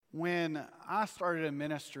When I started in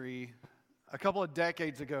ministry a couple of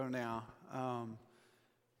decades ago now,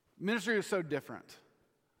 ministry was so different.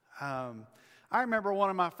 I remember one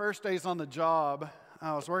of my first days on the job,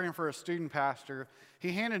 I was working for a student pastor.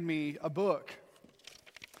 He handed me a book.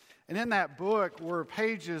 And in that book were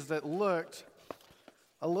pages that looked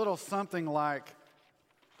a little something like,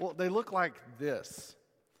 well, they look like this.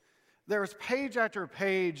 There was page after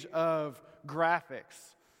page of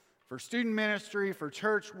graphics for student ministry, for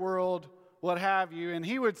church world, what have you. And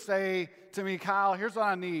he would say to me, Kyle, here's what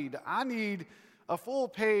I need. I need a full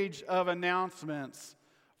page of announcements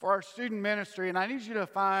for our student ministry, and I need you to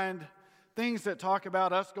find things that talk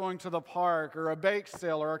about us going to the park or a bake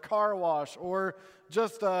sale or a car wash or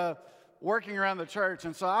just working around the church.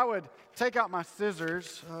 And so I would take out my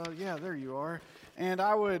scissors. Yeah, there you are. And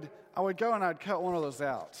I would go and I'd cut one of those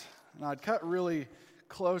out. And I'd cut really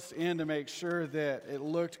close in to make sure that it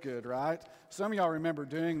looked good, right? Some of y'all remember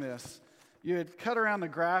doing this. You would cut around the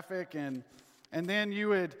graphic and then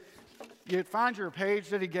you'd find your page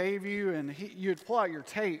that he gave you and you'd pull out your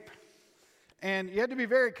tape. And you had to be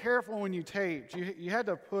very careful when you taped. You had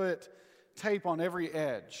to put tape on every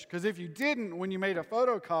edge. Because if you didn't, when you made a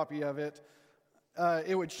photocopy of it,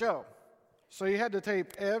 it would show. So you had to tape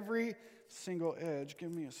every single edge.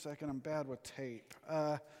 Give me a second. I'm bad with tape.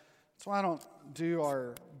 That's why I don't do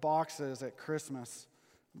our boxes at Christmas.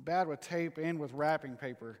 I'm bad with tape and with wrapping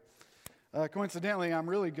paper. Coincidentally, I'm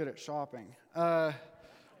really good at shopping.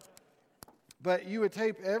 But you would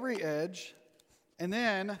tape every edge, and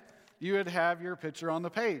then you would have your picture on the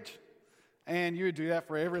page. And you would do that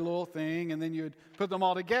for every little thing, and then you would put them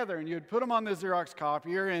all together, and you would put them on the Xerox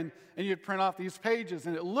copier, and you'd print off these pages.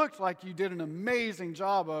 And it looked like you did an amazing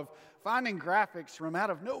job of finding graphics from out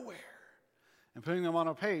of nowhere and putting them on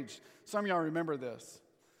a page. Some of y'all remember this.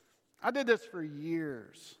 I did this for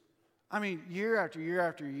years. I mean, year after year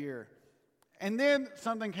after year. And then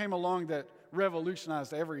something came along that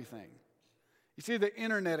revolutionized everything. You see, the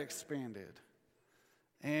internet expanded.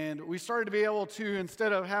 And we started to be able to,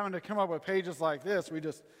 instead of having to come up with pages like this,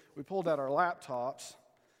 we pulled out our laptops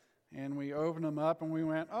and we opened them up and we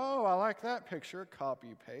went, oh, I like that picture,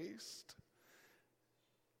 copy, paste.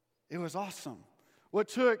 It was awesome. What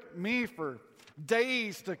took me for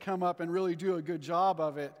days to come up and really do a good job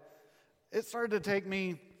of it, it started to take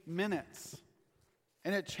me minutes.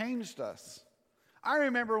 And it changed us. I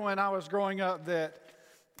remember when I was growing up that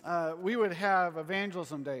we would have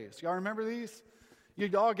evangelism days. Y'all remember these?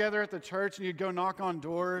 You'd all gather at the church and you'd go knock on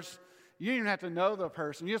doors. You didn't even have to know the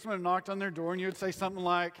person. You just went and knocked on their door and you would say something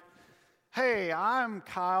like, hey, I'm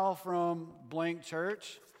Kyle from blank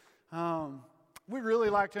church. We'd really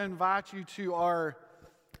like to invite you to our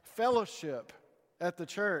fellowship at the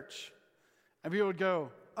church. And people would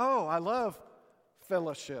go, oh, I love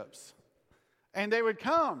fellowships. And they would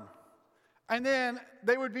come. And then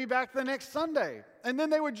they would be back the next Sunday. And then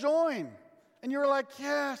they would join. And you were like,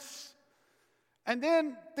 yes. And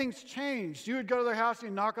then things changed. You would go to their house,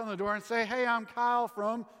 you'd knock on the door and say, hey, I'm Kyle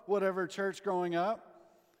from whatever church growing up.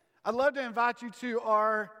 I'd love to invite you to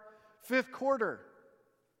our fifth quarter.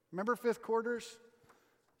 Remember fifth quarters?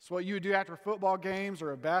 It's what you would do after football games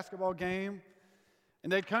or a basketball game.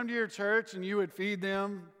 And they'd come to your church and you would feed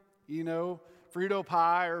them, Frito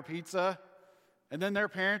pie or pizza. And then their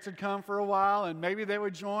parents would come for a while and maybe they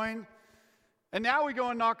would join. And now we go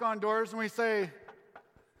and knock on doors and we say,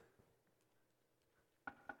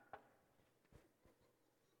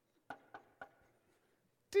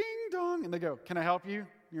 ding dong. And they go, can I help you? And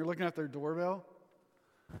you're looking at their doorbell.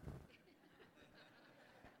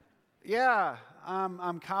 Yeah,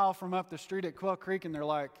 I'm Kyle from up the street at Quail Creek. And they're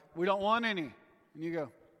like, we don't want any. And you go,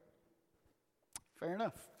 fair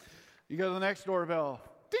enough. You go to the next doorbell.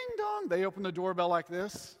 Ding dong. They open the doorbell like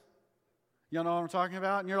this. You know what I'm talking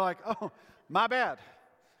about? And you're like, oh, my bad.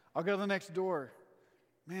 I'll go to the next door.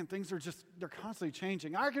 Man, things are they're constantly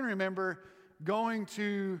changing. I can remember going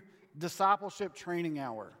to discipleship training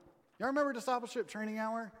hour. Y'all remember discipleship training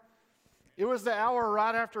hour? It was the hour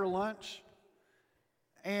right after lunch.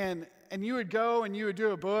 And you would go and you would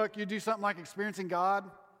do a book. You'd do something like Experiencing God.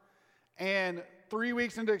 And 3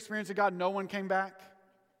 weeks into Experiencing God, no one came back.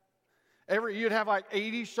 You'd have like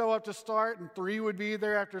 80 show up to start, and 3 would be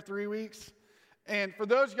there after 3 weeks. And for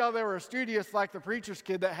those of y'all that were studious, like the preacher's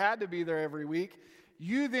kid that had to be there every week,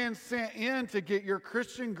 you then sent in to get your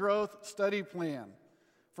Christian growth study plan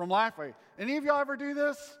from Lifeway. Any of y'all ever do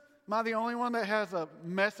this? Am I the only one that has a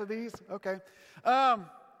mess of these? Okay.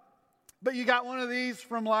 But you got one of these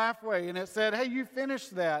from Lifeway, and it said, hey, you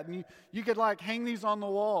finished that, and you could like hang these on the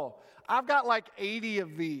wall. I've got like 80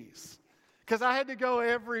 of these because I had to go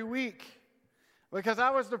every week because I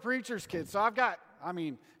was the preacher's kid. So I've got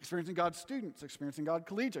experiencing God students, experiencing God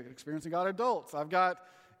collegiate, experiencing God adults. I've got,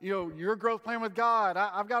 your growth plan with God.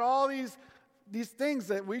 I've got all these things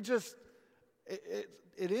that we just,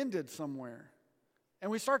 it ended somewhere. And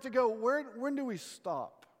we start to go, when do we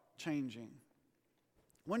stop changing?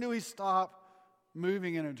 When do we stop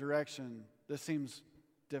moving in a direction that seems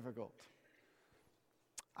difficult?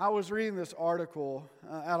 I was reading this article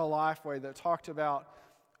at a Lifeway that talked about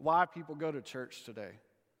why people go to church today.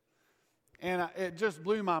 And it just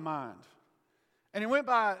blew my mind. And it went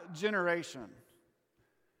by generation.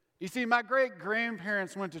 You see, my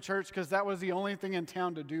great-grandparents went to church because that was the only thing in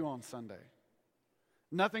town to do on Sunday.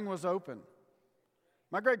 Nothing was open.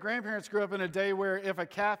 My great-grandparents grew up in a day where if a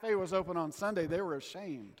cafe was open on Sunday, they were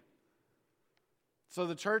ashamed. So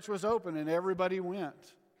the church was open and everybody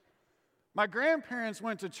went. My grandparents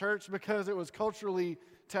went to church because it was culturally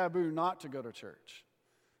taboo not to go to church.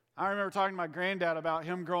 I remember talking to my granddad about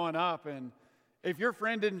him growing up, and if your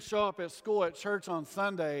friend didn't show up at school at church on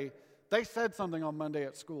Sunday, they said something on Monday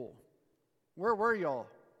at school. Where were y'all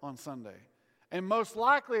on Sunday? And most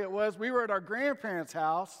likely it was we were at our grandparents'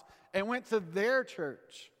 house and went to their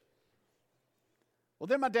church. Well,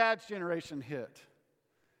 then my dad's generation hit.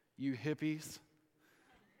 You hippies.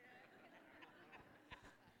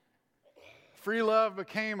 Free love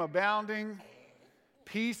became abounding.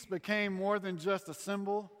 Peace became more than just a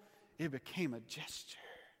symbol. It became a gesture.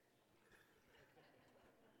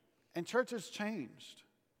 And churches changed.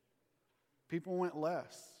 People went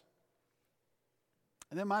less.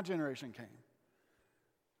 And then my generation came.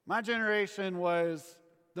 My generation was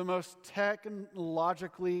the most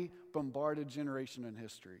technologically bombarded generation in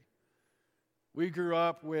history. We grew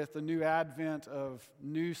up with the new advent of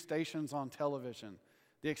new stations on television,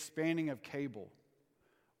 the expanding of cable.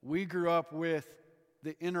 We grew up with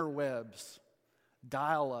the interwebs,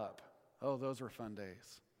 dial-up. Oh, those were fun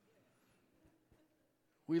days.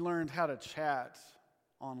 We learned how to chat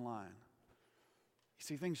online. You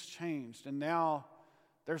see, things changed, and now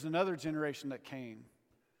there's another generation that came.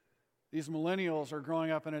 These millennials are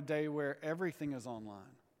growing up in a day where everything is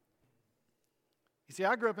online. You see,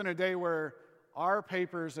 I grew up in a day where our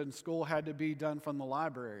papers in school had to be done from the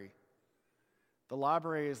library. The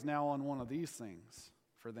library is now on one of these things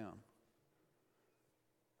for them.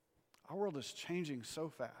 Our world is changing so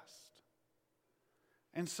fast.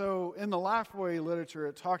 And so in the Lifeway literature,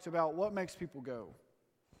 it talked about what makes people go.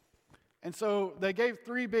 And so they gave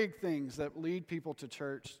 3 big things that lead people to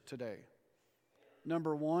church today.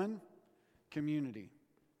 Number 1, community.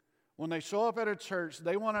 When they show up at a church,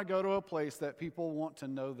 they want to go to a place that people want to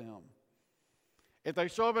know them. If they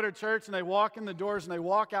show up at a church and they walk in the doors and they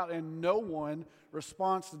walk out and no one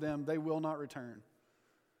responds to them, they will not return.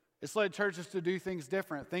 It's led churches to do things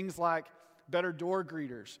different, things like better door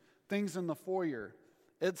greeters, things in the foyer.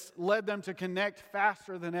 It's led them to connect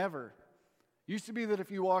faster than ever. Used to be that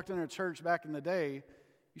if you walked in a church back in the day,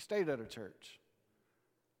 you stayed at a church.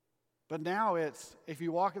 But now it's, if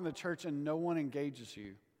you walk in the church and no one engages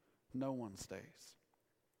you, no one stays.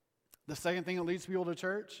 The second thing that leads people to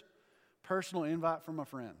church, personal invite from a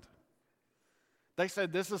friend. They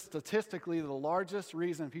said this is statistically the largest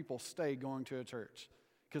reason people stay going to a church,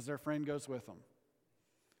 because their friend goes with them.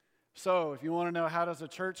 So if you want to know how does a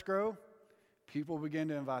church grow, people begin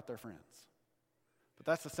to invite their friends. But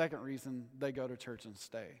that's the second reason they go to church and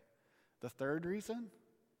stay. The third reason,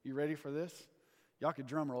 you ready for this? Y'all could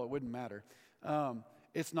drum roll, it wouldn't matter.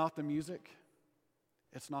 It's not the music.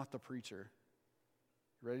 It's not the preacher.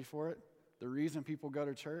 You ready for it? The reason people go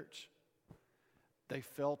to church, they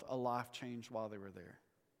felt a life change while they were there.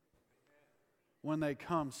 When they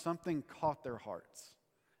come, something caught their hearts,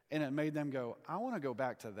 and it made them go, I want to go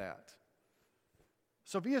back to that.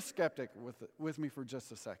 So be a skeptic with me for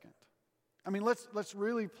just a second. I mean, let's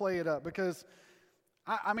really play it up, because,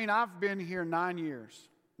 I've been here 9 years.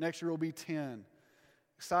 Next year will be 10.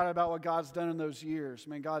 Excited about what God's done in those years.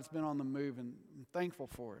 God's been on the move, and I'm thankful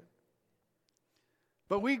for it.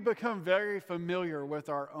 But we become very familiar with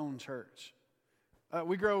our own church.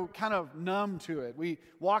 We grow kind of numb to it. We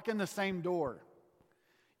walk in the same door.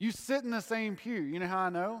 You sit in the same pew. You know how I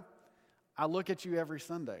know? I look at you every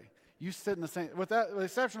Sunday. You sit in the same, with the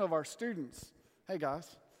exception of our students. Hey,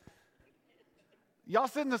 guys. Y'all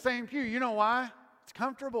sit in the same pew. You know why? It's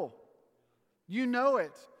comfortable. You know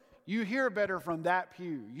it. You hear better from that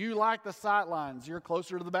pew. You like the sight lines. You're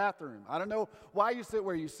closer to the bathroom. I don't know why you sit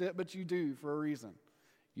where you sit, but you do for a reason.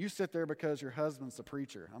 You sit there because your husband's the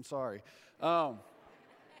preacher. I'm sorry. No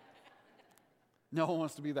one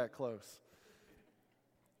wants to be that close.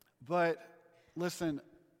 But listen,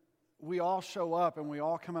 we all show up and we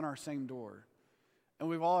all come in our same door. And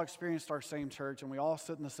we've all experienced our same church, and we all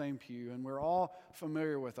sit in the same pew, and we're all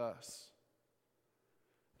familiar with us.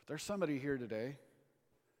 But there's somebody here today,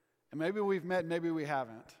 and maybe we've met, maybe we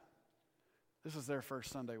haven't. This is their first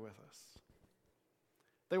Sunday with us.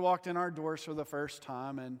 They walked in our doors for the first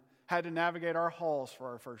time and had to navigate our halls for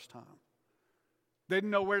our first time. They didn't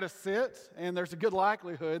know where to sit, and there's a good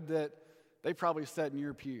likelihood that they probably sat in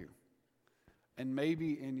your pew and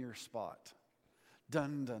maybe in your spot.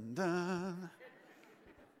 Dun, dun, dun.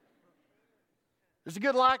 There's a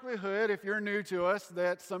good likelihood, if you're new to us,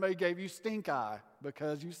 that somebody gave you stink eye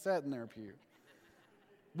because you sat in their pew.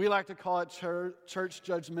 We like to call it church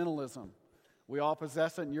judgmentalism. We all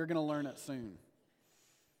possess it, and you're going to learn it soon.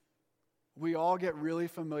 We all get really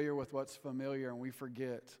familiar with what's familiar, and we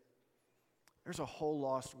forget there's a whole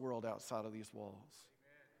lost world outside of these walls.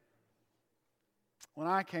 When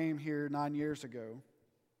I came here 9 years ago,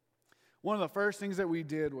 one of the first things that we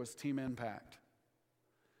did was Team Impact.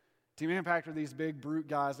 Team Impact are these big brute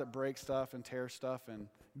guys that break stuff and tear stuff and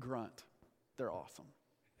grunt. They're awesome.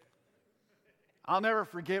 I'll never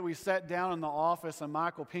forget, we sat down in the office and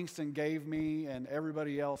Michael Pinkston gave me and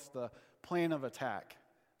everybody else the plan of attack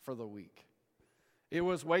for the week. It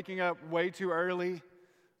was waking up way too early.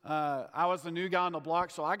 I was the new guy on the block,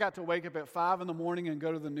 so I got to wake up at 5 in the morning and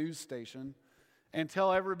go to the news station and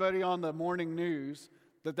tell everybody on the morning news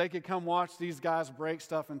that they could come watch these guys break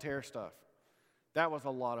stuff and tear stuff. That was a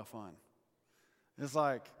lot of fun. It's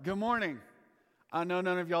like, good morning. I know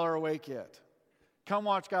none of y'all are awake yet. Come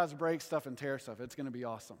watch guys break stuff and tear stuff. It's going to be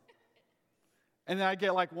awesome. And then I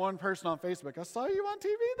get like one person on Facebook, I saw you on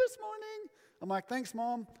TV this morning. I'm like, thanks,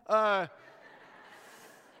 Mom. That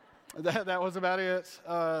was about it.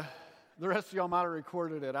 The rest of y'all might have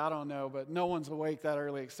recorded it. I don't know, but no one's awake that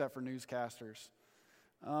early except for newscasters.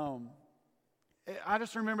 I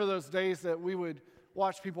just remember those days that we would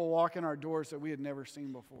watch people walk in our doors that we had never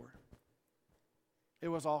seen before. It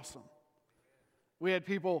was awesome. We had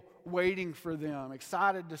people waiting for them,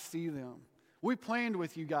 excited to see them. We planned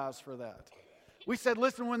with you guys for that. We said,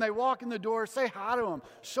 listen, when they walk in the door, say hi to them.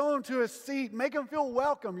 Show them to a seat. Make them feel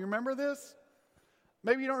welcome. You remember this?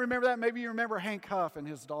 Maybe you don't remember that. Maybe you remember Hank Huff and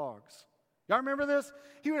his dogs. Y'all remember this?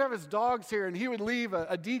 He would have his dogs here, and he would leave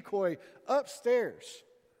a decoy upstairs.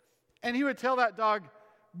 And he would tell that dog,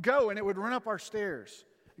 go, and it would run up our stairs.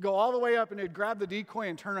 Go all the way up, and it'd grab the decoy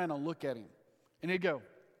and turn around and look at him. And he'd go,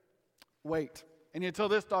 wait. And he'd tell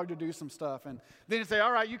this dog to do some stuff. And then he'd say,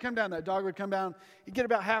 all right, you come down. That dog would come down. He'd get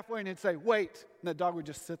about halfway, and he'd say, wait. And that dog would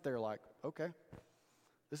just sit there like, okay,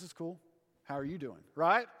 this is cool. How are you doing?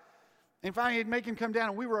 Right? And finally, he'd make him come down,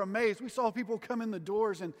 and we were amazed. We saw people come in the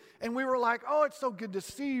doors, and we were like, oh, it's so good to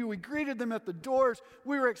see you. We greeted them at the doors.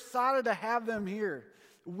 We were excited to have them here.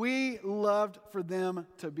 We loved for them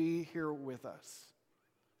to be here with us.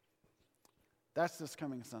 That's this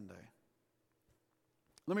coming Sunday.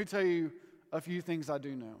 Let me tell you a few things I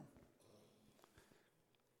do know.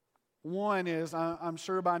 One is, I'm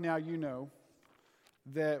sure by now you know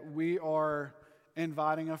that we are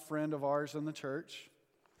inviting a friend of ours in the church,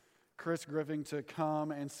 Chris Griffin, to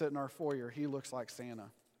come and sit in our foyer. He looks like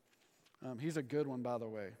Santa. He's a good one, by the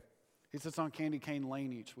way. He sits on Candy Cane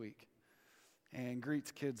Lane each week and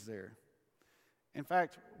greets kids there. In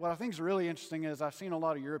fact, what I think is really interesting is I've seen a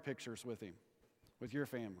lot of your pictures with him, with your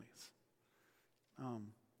families,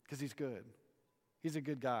 because he's good. He's a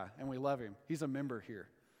good guy, and we love him. He's a member here.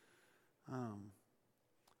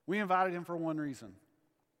 We invited him for one reason,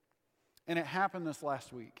 and it happened this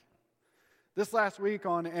last week. This last week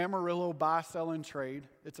on Amarillo Buy, Sell, and Trade,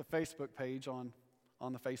 it's a Facebook page on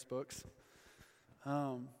the Facebooks,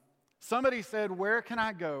 somebody said, where can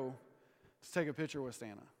I go to take a picture with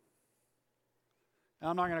Santa? Now,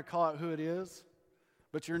 I'm not going to call out who it is,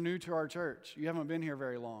 but you're new to our church. You haven't been here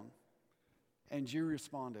very long. And you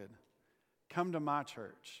responded, come to my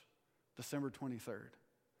church, December 23rd.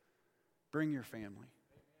 Bring your family.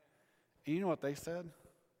 And you know what they said?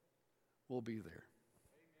 We'll be there.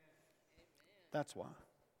 That's why.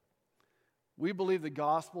 We believe the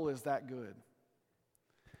gospel is that good.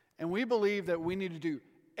 And we believe that we need to do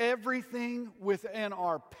everything within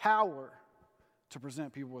our power to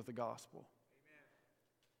present people with the gospel.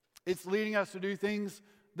 It's leading us to do things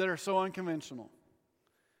that are so unconventional.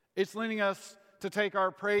 It's leading us to take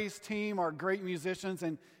our praise team, our great musicians,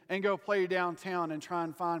 and go play downtown and try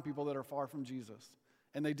and find people that are far from Jesus.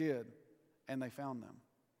 And they did, and they found them.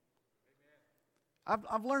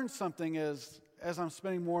 I've learned something as I'm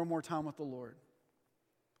spending more and more time with the Lord.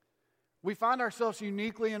 We find ourselves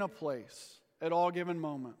uniquely in a place at all given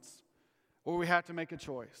moments where we have to make a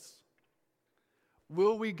choice.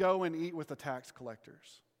 Will we go and eat with the tax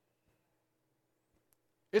collectors?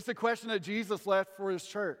 It's the question that Jesus left for his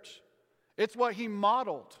church. It's what he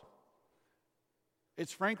modeled.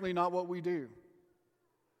 It's frankly not what we do,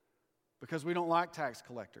 because we don't like tax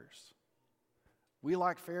collectors. We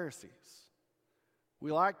like Pharisees.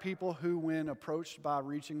 We like people who, when approached by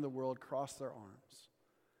reaching the world, cross their arms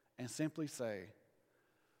and simply say,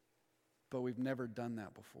 but we've never done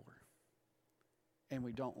that before, and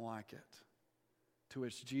we don't like it. To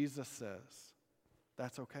which Jesus says,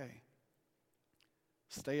 that's okay.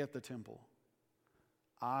 Stay at the temple.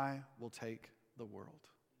 I will take the world.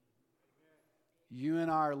 You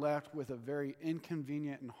and I are left with a very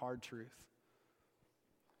inconvenient and hard truth.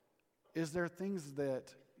 Is there things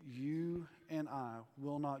that you and I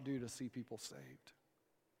will not do to see people saved?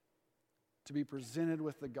 To be presented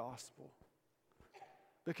with the gospel?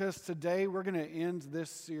 Because today we're going to end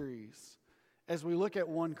this series as we look at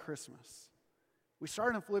one Christmas. We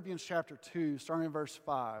start in Philippians chapter 2, starting in verse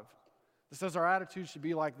 5. It says our attitude should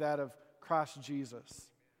be like that of Christ Jesus,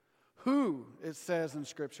 who, it says in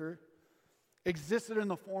Scripture, existed in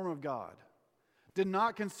the form of God, did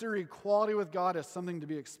not consider equality with God as something to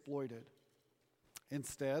be exploited.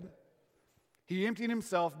 Instead, he emptied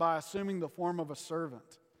himself by assuming the form of a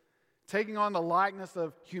servant, taking on the likeness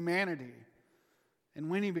of humanity. And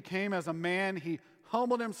when he became as a man, he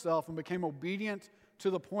humbled himself and became obedient to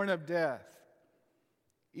the point of death,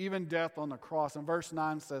 even death on the cross. And verse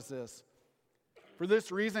 9 says this, for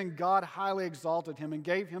this reason God highly exalted him and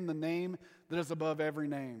gave him the name that is above every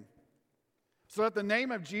name. So at the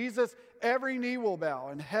name of Jesus, every knee will bow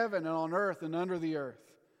in heaven and on earth and under the earth.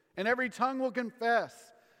 And every tongue will confess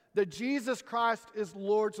that Jesus Christ is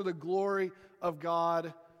Lord, to the glory of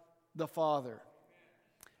God the Father.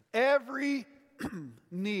 Every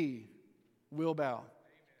knee will bow.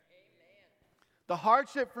 The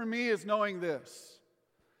hardship for me is knowing this.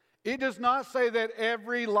 It does not say that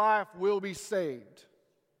every life will be saved.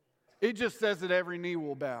 It just says that every knee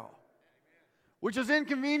will bow. Which is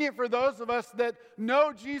inconvenient for those of us that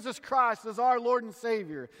know Jesus Christ as our Lord and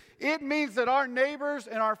Savior. It means that our neighbors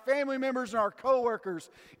and our family members and our coworkers,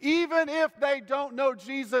 even if they don't know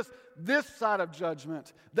Jesus this side of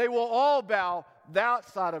judgment, they will all bow that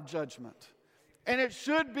side of judgment. And it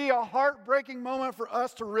should be a heartbreaking moment for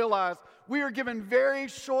us to realize we are given very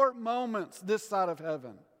short moments this side of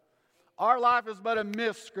heaven. Our life is but a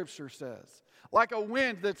mist, Scripture says. Like a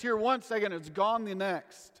wind that's here one second, it's gone the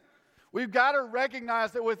next. We've got to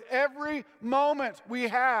recognize that with every moment we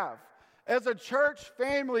have as a church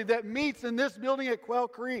family that meets in this building at Quail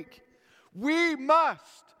Creek, we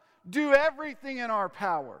must do everything in our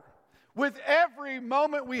power. With every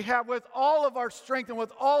moment we have, with all of our strength and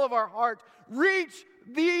with all of our heart, reach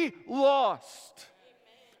the lost.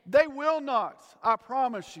 They will not, I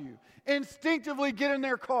promise you, instinctively get in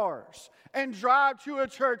their cars and drive to a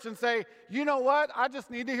church and say, you know what, I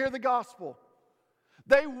just need to hear the gospel.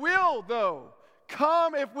 They will, though,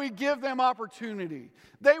 come if we give them opportunity.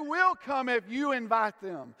 They will come if you invite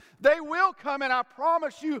them. They will come, and I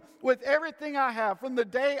promise you, with everything I have, from the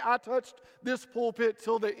day I touched this pulpit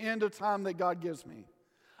till the end of time that God gives me,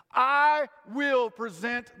 I will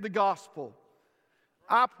present the gospel.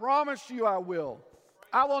 I promise you I will.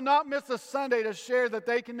 I will not miss a Sunday to share that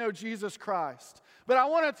they can know Jesus Christ. But I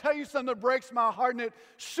want to tell you something that breaks my heart, and it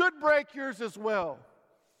should break yours as well.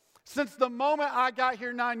 Since the moment I got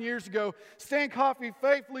here 9 years ago, Stan Coffey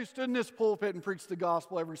faithfully stood in this pulpit and preached the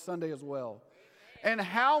gospel every Sunday as well. And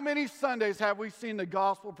how many Sundays have we seen the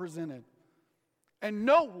gospel presented and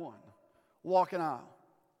no one walk an aisle?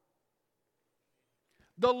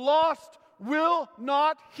 The lost will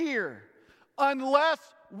not hear unless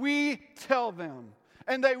we tell them.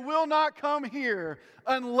 And they will not come here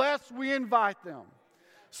unless we invite them.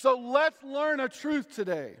 So let's learn a truth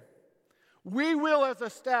today. We will, as a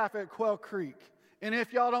staff at Quail Creek, and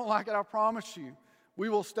if y'all don't like it, I promise you, we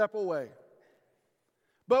will step away.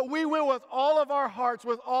 But we will, with all of our hearts,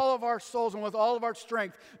 with all of our souls, and with all of our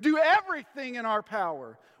strength, do everything in our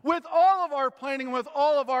power, with all of our planning, and with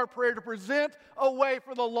all of our prayer, to present a way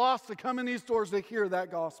for the lost to come in these doors to hear that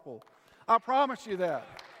gospel. I promise you that.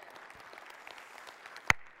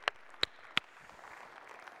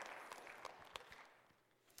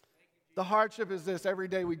 The hardship is this: every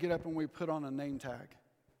day we get up and we put on a name tag.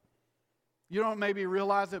 You don't maybe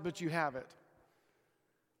realize it, but you have it.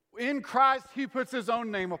 In Christ, He puts His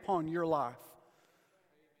own name upon your life.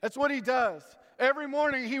 That's what He does. Every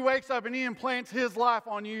morning He wakes up and He implants His life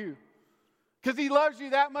on you. Because He loves you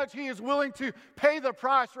that much, He is willing to pay the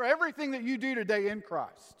price for everything that you do today in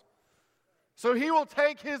Christ. So He will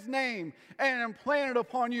take His name and implant it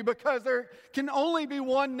upon you, because there can only be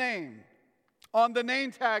one name on the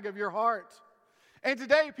name tag of your heart. And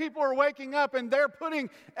today people are waking up and they're putting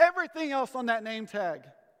everything else on that name tag.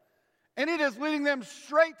 And it is leading them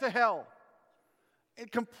straight to hell.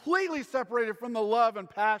 It completely separated from the love and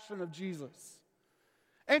passion of Jesus.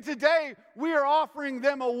 And today we are offering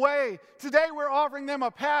them a way. Today we're offering them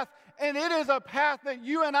a path. And it is a path that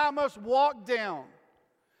you and I must walk down.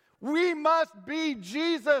 We must be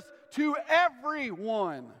Jesus to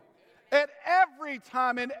everyone. At every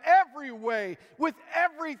time, in every way, with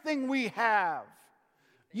everything we have.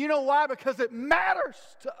 You know why? Because it matters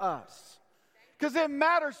to us. Because it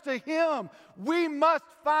matters to Him. We must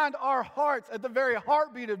find our hearts at the very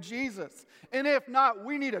heartbeat of Jesus. And if not,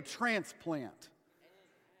 we need a transplant.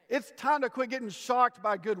 It's time to quit getting shocked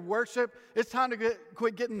by good worship. It's time to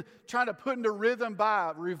quit trying to put into rhythm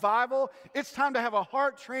by revival. It's time to have a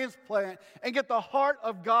heart transplant and get the heart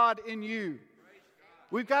of God in you.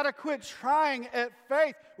 We've got to quit trying at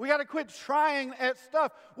faith. We got to quit trying at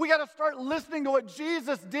stuff. We got to start listening to what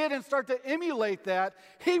Jesus did and start to emulate that.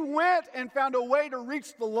 He went and found a way to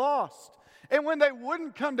reach the lost. And when they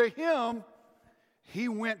wouldn't come to Him, He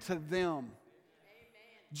went to them. Amen.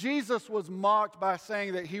 Jesus was mocked by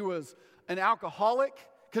saying that He was an alcoholic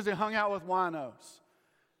because He hung out with winos.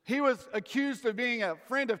 He was accused of being a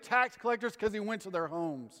friend of tax collectors because He went to their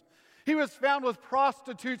homes. He was found with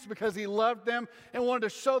prostitutes because He loved them and wanted to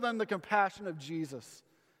show them the compassion of Jesus.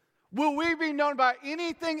 Will we be known by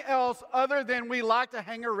anything else other than we like to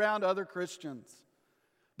hang around other Christians?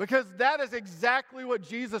 Because that is exactly what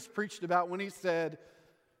Jesus preached about when He said,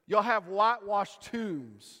 you'll have whitewashed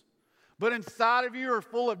tombs, but inside of you are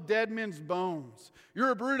full of dead men's bones. You're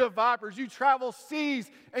a brood of vipers. You travel seas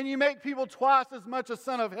and you make people twice as much a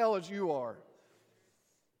son of hell as you are.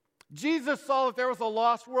 Jesus saw that there was a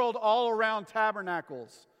lost world all around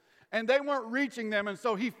tabernacles, and they weren't reaching them, and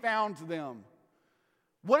so He found them.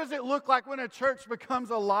 What does it look like when a church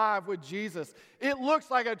becomes alive with Jesus? It looks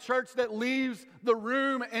like a church that leaves the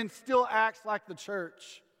room and still acts like the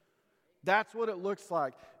church. That's what it looks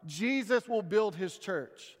like. Jesus will build His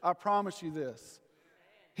church. I promise you this.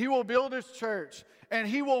 He will build His church, and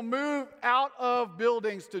He will move out of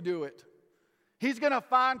buildings to do it. He's going to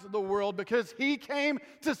find the world because He came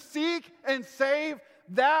to seek and save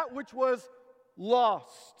that which was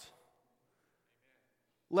lost.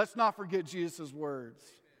 Let's not forget Jesus' words.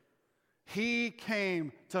 He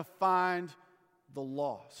came to find the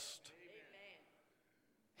lost.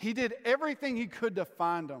 He did everything He could to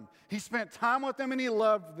find them. He spent time with them and He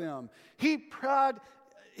loved them. He tried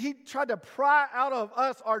to pry out of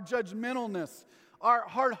us our judgmentalness, our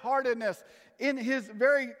hard-heartedness. In His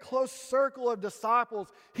very close circle of disciples,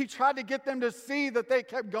 He tried to get them to see that they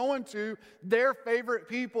kept going to their favorite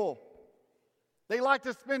people. They like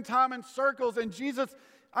to spend time in circles, and Jesus,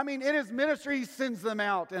 in His ministry, He sends them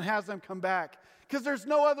out and has them come back. Because there's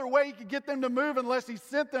no other way He could get them to move unless He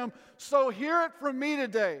sent them. So hear it from me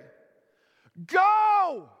today.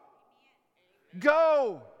 Go!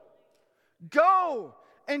 Go! Go!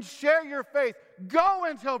 And share your faith. Go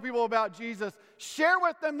and tell people about Jesus. Share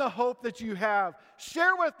with them the hope that you have.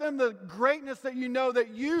 Share with them the greatness that you know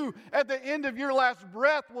that you, at the end of your last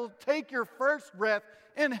breath, will take your first breath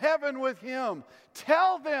in heaven with Him.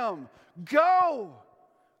 Tell them, go,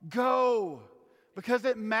 go, because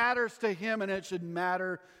it matters to Him and it should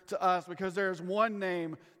matter to us, because there's one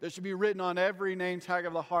name that should be written on every name tag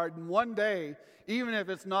of the heart. And one day, even if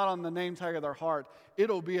it's not on the name tag of their heart,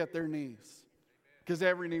 it'll be at their knees. Because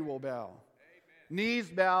every knee will bow. Amen.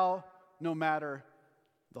 Knees bow no matter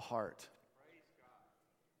the heart.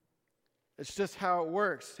 It's just how it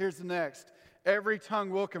works. Here's the next. Every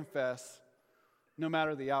tongue will confess no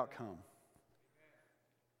matter the outcome.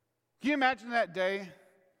 Can you imagine that day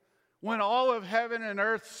when all of heaven and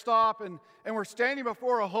earth stop and we're standing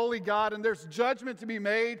before a holy God and there's judgment to be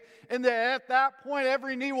made, and that at that point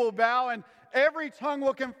every knee will bow and every tongue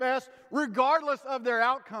will confess regardless of their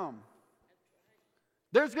outcome.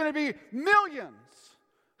 There's going to be millions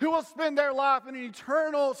who will spend their life in an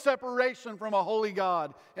eternal separation from a holy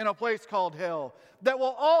God in a place called hell, that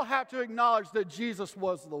will all have to acknowledge that Jesus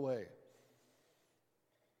was the way.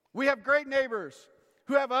 We have great neighbors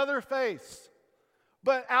who have other faiths,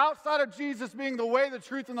 but outside of Jesus being the way, the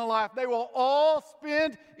truth, and the life, they will all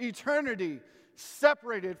spend eternity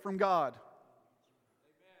separated from God.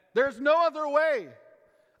 There's no other way.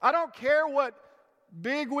 I don't care what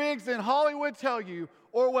bigwigs in Hollywood tell you,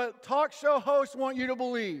 or what talk show hosts want you to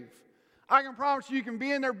believe. I can promise you can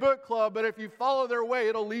be in their book club, but if you follow their way,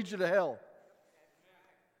 it'll lead you to hell.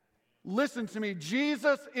 Listen to me.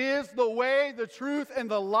 Jesus is the way, the truth,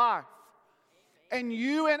 and the life. And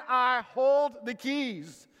you and I hold the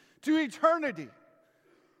keys to eternity.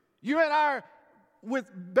 You and I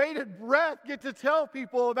with bated breath, get to tell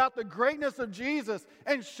people about the greatness of Jesus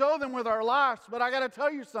and show them with our lives. But I got to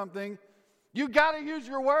tell you something. You got to use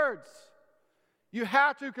your words. You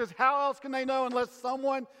have to, because how else can they know unless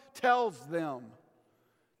someone tells them?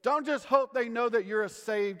 Don't just hope they know that you're a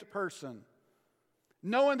saved person.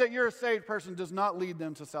 Knowing that you're a saved person does not lead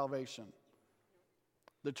them to salvation.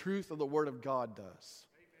 The truth of the Word of God does. Amen.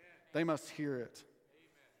 They must hear it.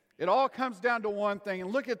 Amen. It all comes down to one thing.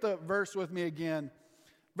 And look at the verse with me again.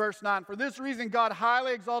 Verse 9. For this reason God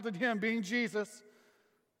highly exalted him, being Jesus,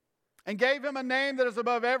 and gave him a name that is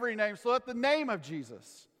above every name. So at the name of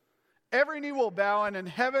Jesus, every knee will bow, and in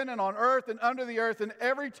heaven and on earth and under the earth, and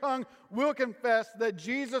every tongue will confess that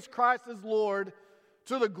Jesus Christ is Lord,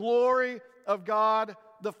 to the glory of God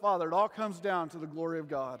the Father. It all comes down to the glory of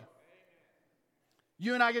God.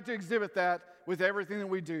 You and I get to exhibit that with everything that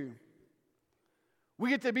we do. We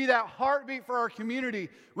get to be that heartbeat for our community.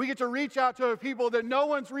 We get to reach out to people that no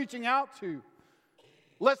one's reaching out to.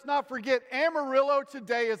 Let's not forget, Amarillo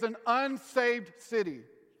today is an unsaved city.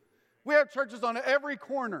 We have churches on every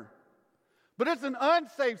corner, but it's an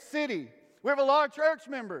unsaved city. We have a lot of church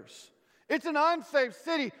members. It's an unsaved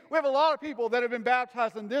city. We have a lot of people that have been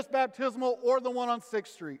baptized in this baptismal or the one on 6th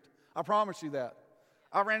Street. I promise you that.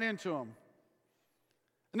 I ran into them.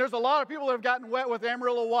 And there's a lot of people that have gotten wet with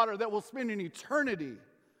Amarillo water that will spend an eternity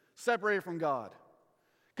separated from God.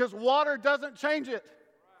 Because water doesn't change it.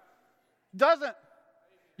 Doesn't.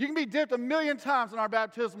 You can be dipped 1,000,000 times in our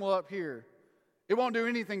baptismal up here. It won't do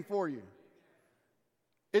anything for you.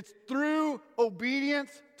 It's through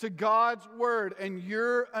obedience to God's word and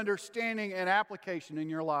your understanding and application in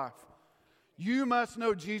your life. You must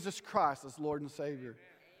know Jesus Christ as Lord and Savior.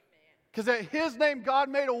 Because at his name, God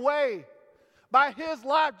made a way. By his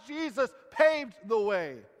life, Jesus paved the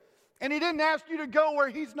way. And he didn't ask you to go where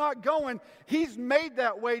he's not going. He's made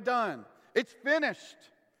that way done. It's finished.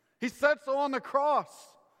 He said so on the cross.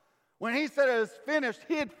 When he said it is finished,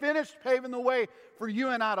 he had finished paving the way for you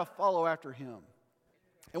and I to follow after him.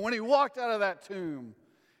 And when he walked out of that tomb,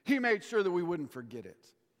 he made sure that we wouldn't forget it.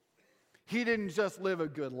 He didn't just live a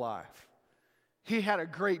good life. He had a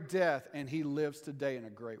great death, and he lives today in a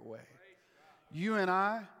great way. You and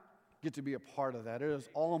I get to be a part of that. It is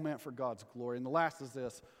all meant for God's glory. And the last is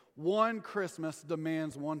this. One Christmas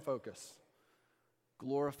demands one focus: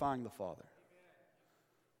 glorifying the Father.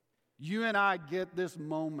 You and I get this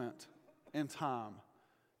moment in time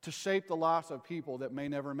to shape the lives of people that may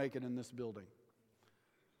never make it in this building.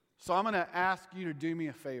 So I'm going to ask you to do me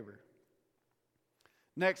a favor.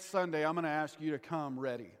 Next Sunday, I'm going to ask you to come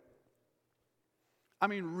ready. I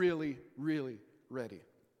mean, really, really ready.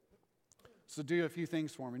 So do a few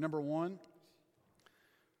things for me. Number one,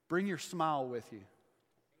 bring your smile with you.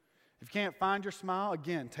 If you can't find your smile,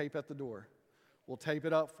 again, tape at the door. We'll tape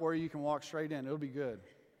it up for you. You can walk straight in. It'll be good.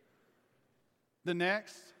 The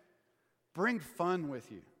next, bring fun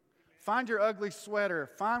with you. Find your ugly sweater.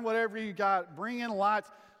 Find whatever you got. Bring in lights.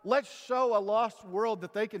 Let's show a lost world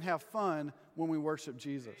that they can have fun when we worship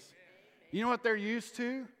Jesus. You know what they're used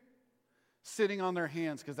to? Sitting on their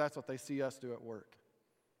hands, because that's what they see us do at work.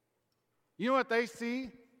 You know what they see?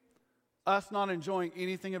 Us not enjoying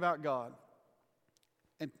anything about God.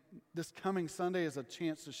 And this coming Sunday is a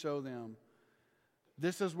chance to show them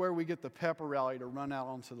this is where we get the pepper rally to run out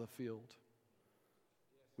onto the field.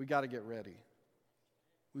 We got to get ready.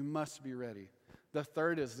 We must be ready. The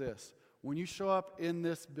third is this. When you show up in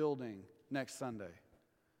this building next Sunday,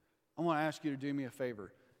 I want to ask you to do me a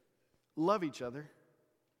favor. Love each other.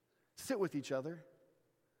 Sit with each other.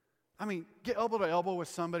 I mean, get elbow to elbow with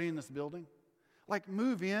somebody in this building. Like,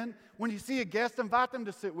 move in. When you see a guest, invite them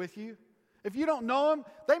to sit with you. If you don't know them,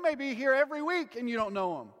 they may be here every week and you don't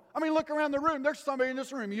know them. I mean, look around the room. There's somebody in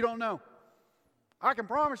this room you don't know. I can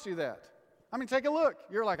promise you that. I mean, take a look.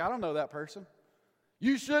 You're like, I don't know that person.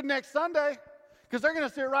 You should next Sunday, because they're going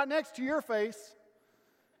to sit right next to your face,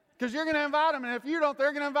 because you're going to invite them. And if you don't,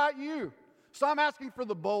 they're going to invite you. So I'm asking for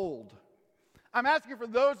the bold. I'm asking for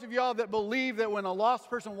those of y'all that believe that when a lost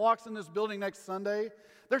person walks in this building next Sunday,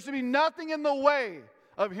 there should be nothing in the way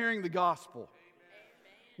of hearing the gospel.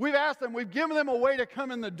 We've asked them, we've given them a way to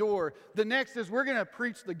come in the door. The next is we're going to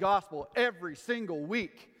preach the gospel every single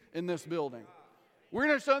week in this building. We're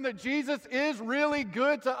going to show them that Jesus is really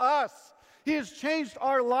good to us. He has changed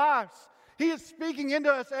our lives. He is speaking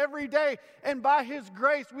into us every day. And by His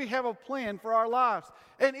grace, we have a plan for our lives.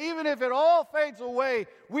 And even if it all fades away,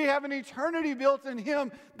 we have an eternity built in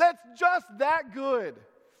Him that's just that good.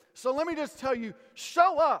 So let me just tell you,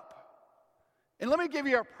 show up. And let me give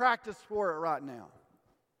you a practice for it right now.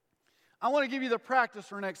 I want to give you the practice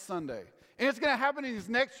for next Sunday. And it's going to happen in these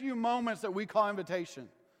next few moments that we call invitation.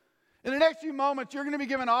 In the next few moments, you're going to be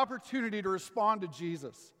given an opportunity to respond to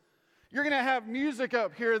Jesus. You're going to have music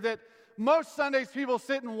up here that most Sundays people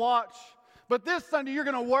sit and watch, but this Sunday you're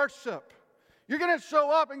going to worship. You're going to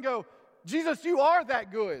show up and go, Jesus, you are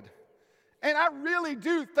that good. And I really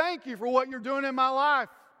do thank you for what you're doing in my life.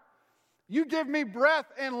 You give me breath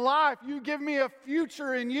and life. You give me a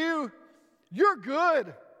future in you. You're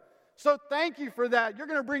good. So thank you for that. You're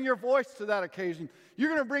going to bring your voice to that occasion. You're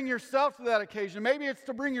going to bring yourself to that occasion. Maybe it's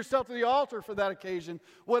to bring yourself to the altar for that occasion.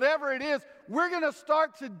 Whatever it is, we're going to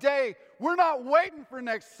start today. We're not waiting for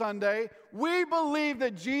next Sunday. We believe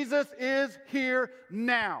that Jesus is here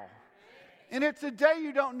now. And it's a day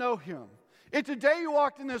you don't know him. It's a day you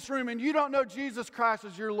walked in this room and you don't know Jesus Christ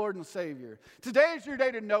as your Lord and Savior. Today is your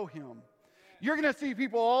day to know him. You're going to see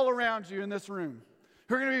people all around you in this room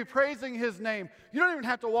who are going to be praising his name. You don't even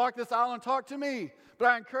have to walk this aisle and talk to me, but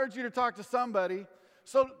I encourage you to talk to somebody.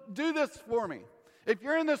 So do this for me. If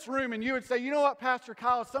you're in this room and you would say, you know what, Pastor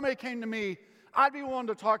Kyle, if somebody came to me, I'd be willing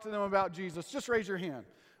to talk to them about Jesus. Just raise your hand.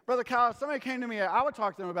 Brother Kyle, if somebody came to me, I would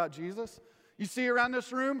talk to them about Jesus. You see around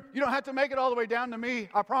this room, you don't have to make it all the way down to me.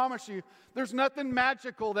 I promise you, there's nothing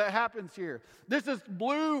magical that happens here. This is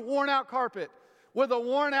blue, worn-out carpet with a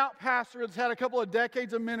worn-out pastor that's had a couple of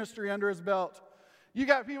decades of ministry under his belt. You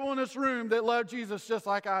got people in this room that love Jesus just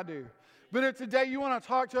like I do. But if today you want to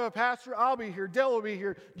talk to a pastor, I'll be here. Dale will be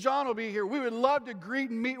here. John will be here. We would love to greet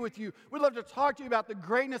and meet with you. We'd love to talk to you about the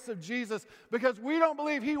greatness of Jesus because we don't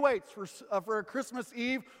believe he waits for a Christmas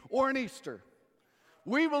Eve or an Easter.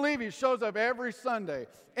 We believe he shows up every Sunday.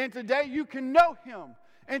 And today you can know him.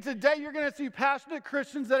 And today you're going to see passionate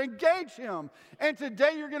Christians that engage him. And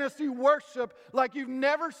today you're going to see worship like you've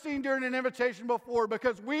never seen during an invitation before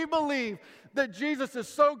because we believe that Jesus is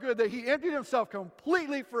so good that he emptied himself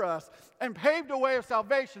completely for us and paved a way of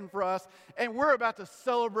salvation for us. And we're about to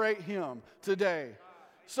celebrate him today.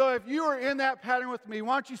 So if you are in that pattern with me,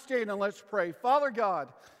 why don't you stand and let's pray. Father God,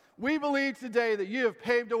 we believe today that you have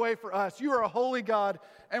paved a way for us. You are a holy God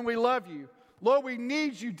and we love you. Lord, we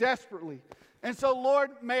need you desperately. And so,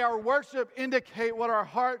 Lord, may our worship indicate what our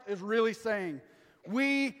heart is really saying.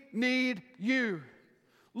 We need you.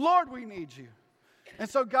 Lord, we need you. And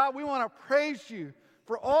so, God, we want to praise you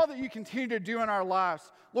for all that you continue to do in our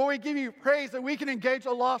lives. Lord, we give you praise that we can engage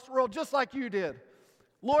a lost world just like you did.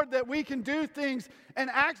 Lord, that we can do things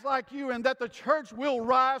and act like you and that the church will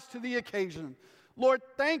rise to the occasion. Lord,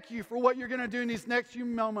 thank you for what you're going to do in these next few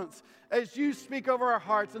moments as you speak over our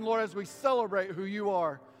hearts and, Lord, as we celebrate who you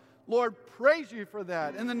are. Lord, praise you for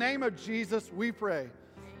that. In the name of Jesus, we pray.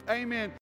 Amen.